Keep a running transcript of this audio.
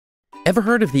Ever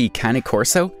heard of the Cane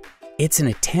Corso? It's an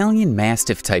Italian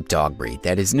Mastiff type dog breed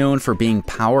that is known for being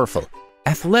powerful,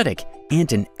 athletic,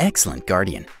 and an excellent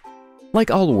guardian.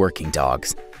 Like all working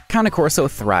dogs, Cane Corso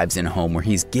thrives in a home where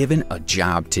he's given a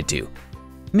job to do.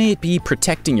 May it be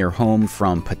protecting your home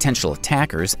from potential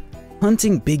attackers,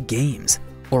 hunting big games,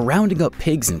 or rounding up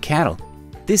pigs and cattle,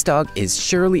 this dog is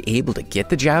surely able to get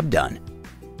the job done.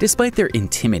 Despite their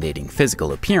intimidating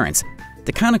physical appearance,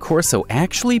 the Cane Corso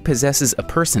actually possesses a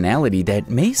personality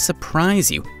that may surprise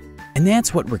you, and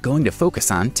that's what we're going to focus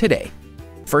on today.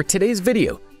 For today's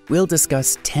video, we'll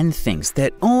discuss 10 things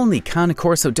that only Cane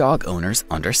Corso dog owners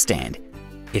understand.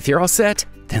 If you're all set,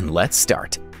 then let's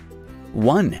start.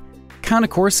 1. Cane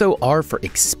Corso are for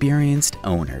experienced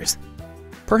owners.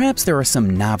 Perhaps there are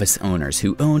some novice owners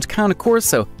who owned Cane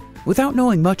Corso without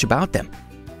knowing much about them.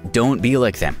 Don't be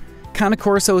like them. Cane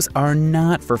Corsos are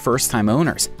not for first-time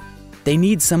owners. They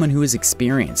need someone who is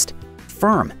experienced,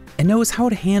 firm, and knows how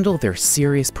to handle their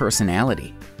serious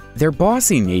personality. Their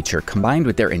bossy nature combined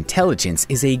with their intelligence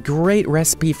is a great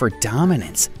recipe for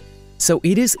dominance. So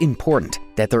it is important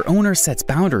that their owner sets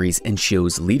boundaries and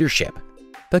shows leadership.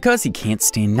 Because he can't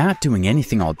stand not doing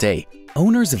anything all day,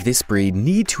 owners of this breed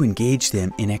need to engage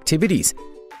them in activities.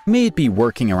 May it be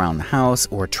working around the house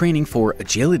or training for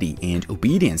agility and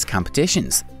obedience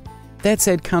competitions. That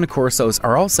said, Cane Corsos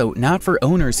are also not for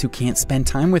owners who can't spend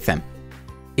time with them.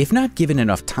 If not given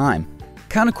enough time,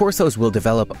 Cane Corsos will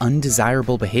develop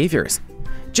undesirable behaviors.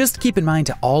 Just keep in mind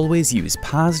to always use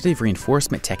positive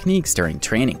reinforcement techniques during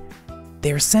training.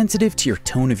 They are sensitive to your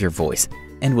tone of your voice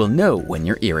and will know when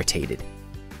you're irritated.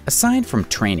 Aside from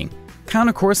training,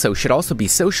 Cane Corso should also be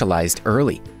socialized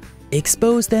early.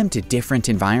 Expose them to different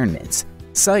environments,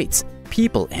 sights,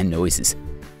 people, and noises.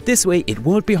 This way, it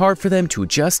won't be hard for them to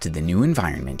adjust to the new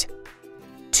environment.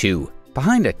 2.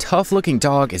 Behind a tough-looking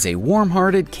dog is a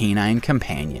warm-hearted canine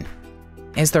companion.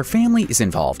 As their family is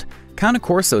involved, Cane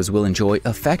Corsos will enjoy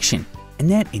affection, and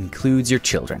that includes your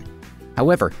children.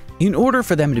 However, in order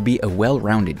for them to be a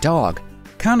well-rounded dog,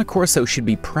 Cane Corso should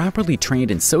be properly trained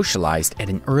and socialized at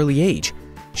an early age,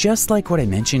 just like what I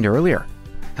mentioned earlier.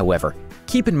 However,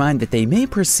 keep in mind that they may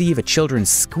perceive a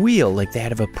children's squeal like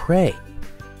that of a prey.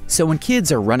 So when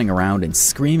kids are running around and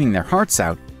screaming their hearts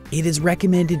out, it is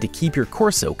recommended to keep your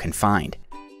Corso confined.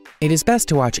 It is best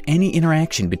to watch any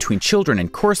interaction between children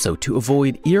and Corso to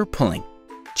avoid ear pulling,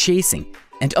 chasing,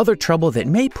 and other trouble that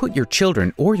may put your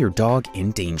children or your dog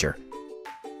in danger.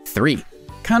 3.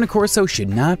 Cane Corso should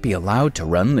not be allowed to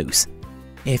run loose.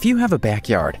 If you have a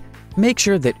backyard, make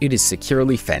sure that it is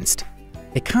securely fenced.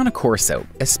 A Cane Corso,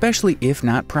 especially if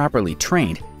not properly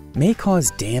trained, may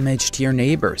cause damage to your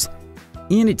neighbors.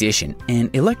 In addition, an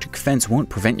electric fence won't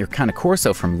prevent your Cane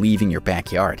Corso from leaving your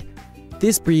backyard.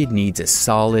 This breed needs a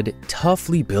solid,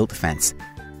 toughly built fence.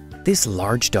 This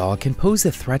large dog can pose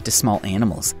a threat to small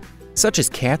animals, such as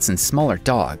cats and smaller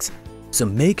dogs, so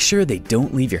make sure they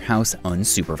don't leave your house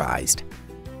unsupervised.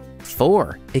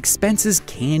 4. Expenses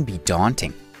can be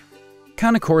daunting.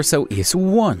 Cane Corso is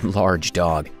one large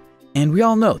dog, and we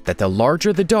all know that the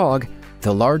larger the dog,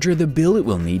 the larger the bill it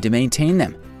will need to maintain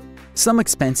them. Some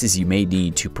expenses you may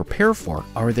need to prepare for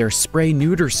are their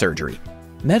spay-neuter surgery,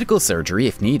 medical surgery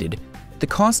if needed, the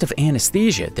cost of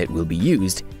anesthesia that will be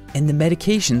used, and the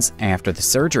medications after the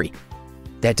surgery.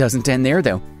 That doesn't end there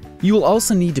though. You will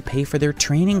also need to pay for their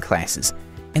training classes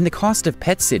and the cost of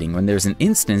pet sitting when there's an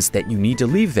instance that you need to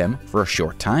leave them for a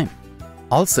short time.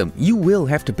 Also, you will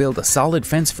have to build a solid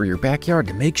fence for your backyard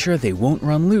to make sure they won't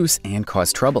run loose and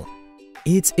cause trouble.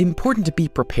 It's important to be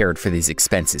prepared for these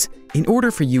expenses in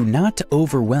order for you not to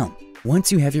overwhelm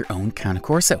once you have your own Cane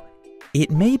Corso.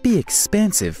 It may be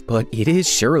expensive, but it is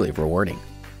surely rewarding.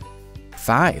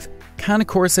 5. Cane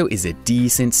Corso is a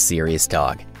decent, serious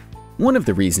dog. One of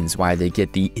the reasons why they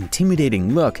get the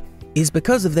intimidating look is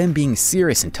because of them being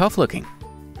serious and tough-looking.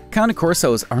 Cane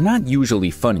Corsos are not usually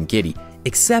fun and giddy,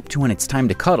 except when it's time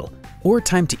to cuddle or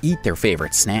time to eat their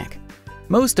favorite snack.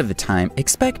 Most of the time,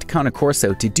 expect Cane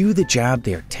Corso to do the job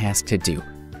they are tasked to do.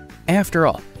 After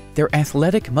all, their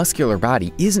athletic, muscular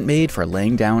body isn't made for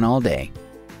laying down all day.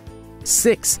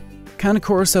 6. Cane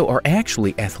Corso are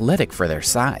actually athletic for their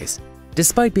size.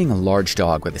 Despite being a large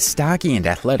dog with a stocky and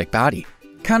athletic body,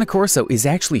 Cane Corso is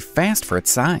actually fast for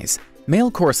its size.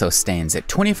 Male Corso stands at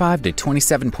 25 to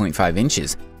 27.5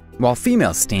 inches, while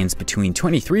female stands between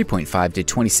 23.5 to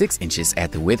 26 inches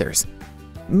at the withers.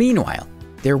 Meanwhile,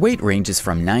 their weight ranges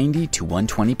from 90 to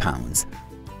 120 pounds.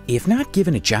 If not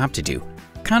given a job to do,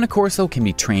 Cane Corso can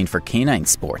be trained for canine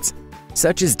sports,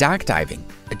 such as dock diving,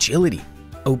 agility,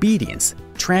 obedience,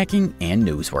 tracking, and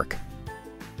nose work.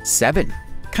 7.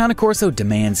 Cane Corso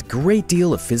demands a great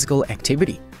deal of physical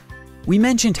activity. We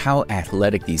mentioned how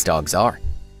athletic these dogs are.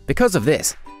 Because of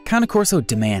this, Cane Corso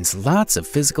demands lots of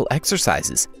physical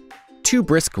exercises. 2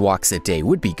 brisk walks a day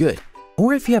would be good,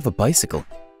 or if you have a bicycle,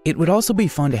 it would also be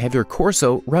fun to have your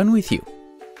Corso run with you.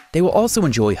 They will also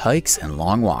enjoy hikes and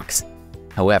long walks.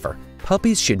 However,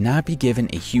 puppies should not be given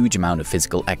a huge amount of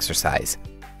physical exercise.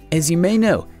 As you may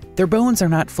know, their bones are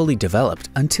not fully developed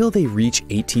until they reach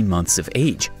 18 months of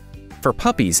age. For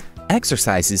puppies,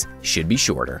 exercises should be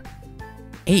shorter.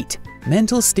 8.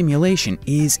 Mental stimulation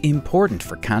is important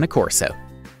for Cane Corso.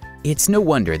 It's no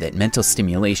wonder that mental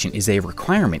stimulation is a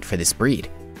requirement for this breed.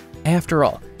 After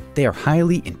all, they are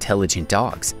highly intelligent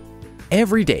dogs.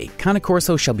 Every day, Cane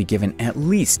Corso shall be given at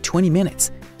least 20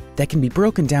 minutes that can be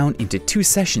broken down into 2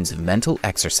 sessions of mental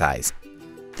exercise.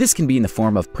 This can be in the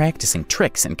form of practicing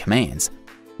tricks and commands,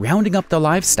 rounding up the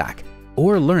livestock,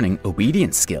 or learning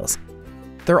obedience skills.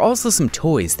 There are also some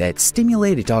toys that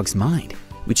stimulate a dog's mind,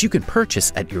 which you can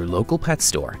purchase at your local pet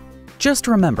store. Just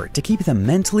remember to keep them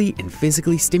mentally and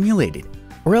physically stimulated,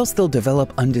 or else they'll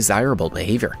develop undesirable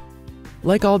behavior.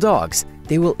 Like all dogs,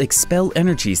 they will expel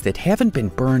energies that haven't been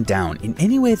burned down in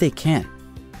any way they can.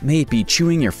 May it be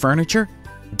chewing your furniture,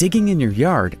 digging in your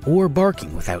yard, or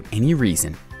barking without any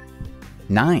reason.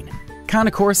 9.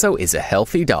 Cane Corso is a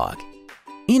healthy dog.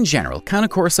 In general, Cane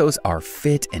Corsos are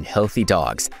fit and healthy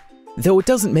dogs, though it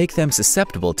doesn't make them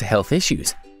susceptible to health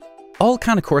issues. All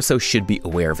Cane Corsos should be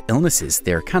aware of illnesses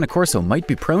their Cane Corso might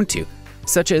be prone to,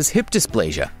 such as hip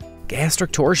dysplasia,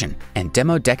 gastric torsion, and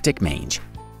demodectic mange.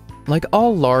 Like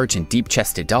all large and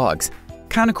deep-chested dogs,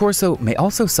 Cane Corso may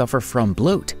also suffer from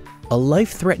bloat, a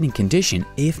life-threatening condition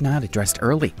if not addressed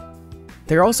early.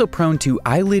 They're also prone to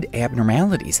eyelid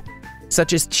abnormalities,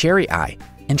 such as cherry eye,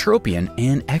 entropion,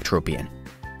 and ectropion.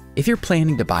 If you're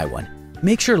planning to buy one,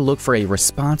 make sure to look for a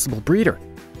responsible breeder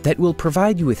that will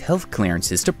provide you with health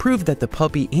clearances to prove that the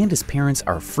puppy and his parents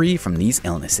are free from these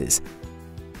illnesses.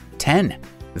 10.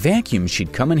 Vacuums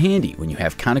should come in handy when you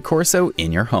have Cane Corso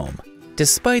in your home.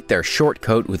 Despite their short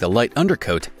coat with a light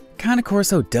undercoat, Cane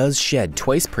Corso does shed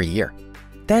twice per year.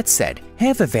 That said,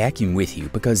 have a vacuum with you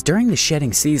because during the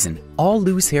shedding season, all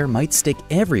loose hair might stick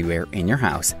everywhere in your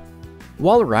house.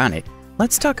 While we're on it,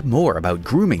 let's talk more about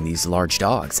grooming these large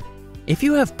dogs. If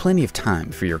you have plenty of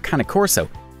time for your Cane Corso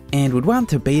and would want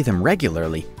to bathe them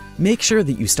regularly, make sure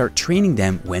that you start training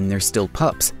them when they're still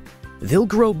pups. They'll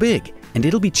grow big, and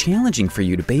it'll be challenging for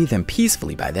you to bathe them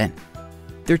peacefully by then.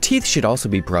 Their teeth should also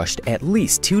be brushed at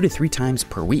least 2 to 3 times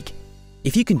per week.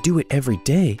 If you can do it every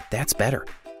day, that's better.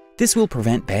 This will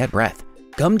prevent bad breath,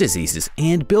 gum diseases,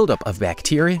 and buildup of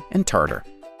bacteria and tartar.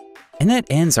 And that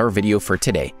ends our video for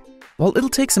today. While it'll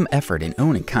take some effort in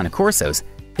owning Cane Corsos,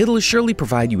 it'll surely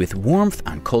provide you with warmth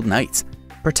on cold nights,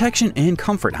 protection and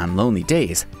comfort on lonely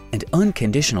days, and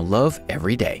unconditional love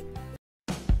every day.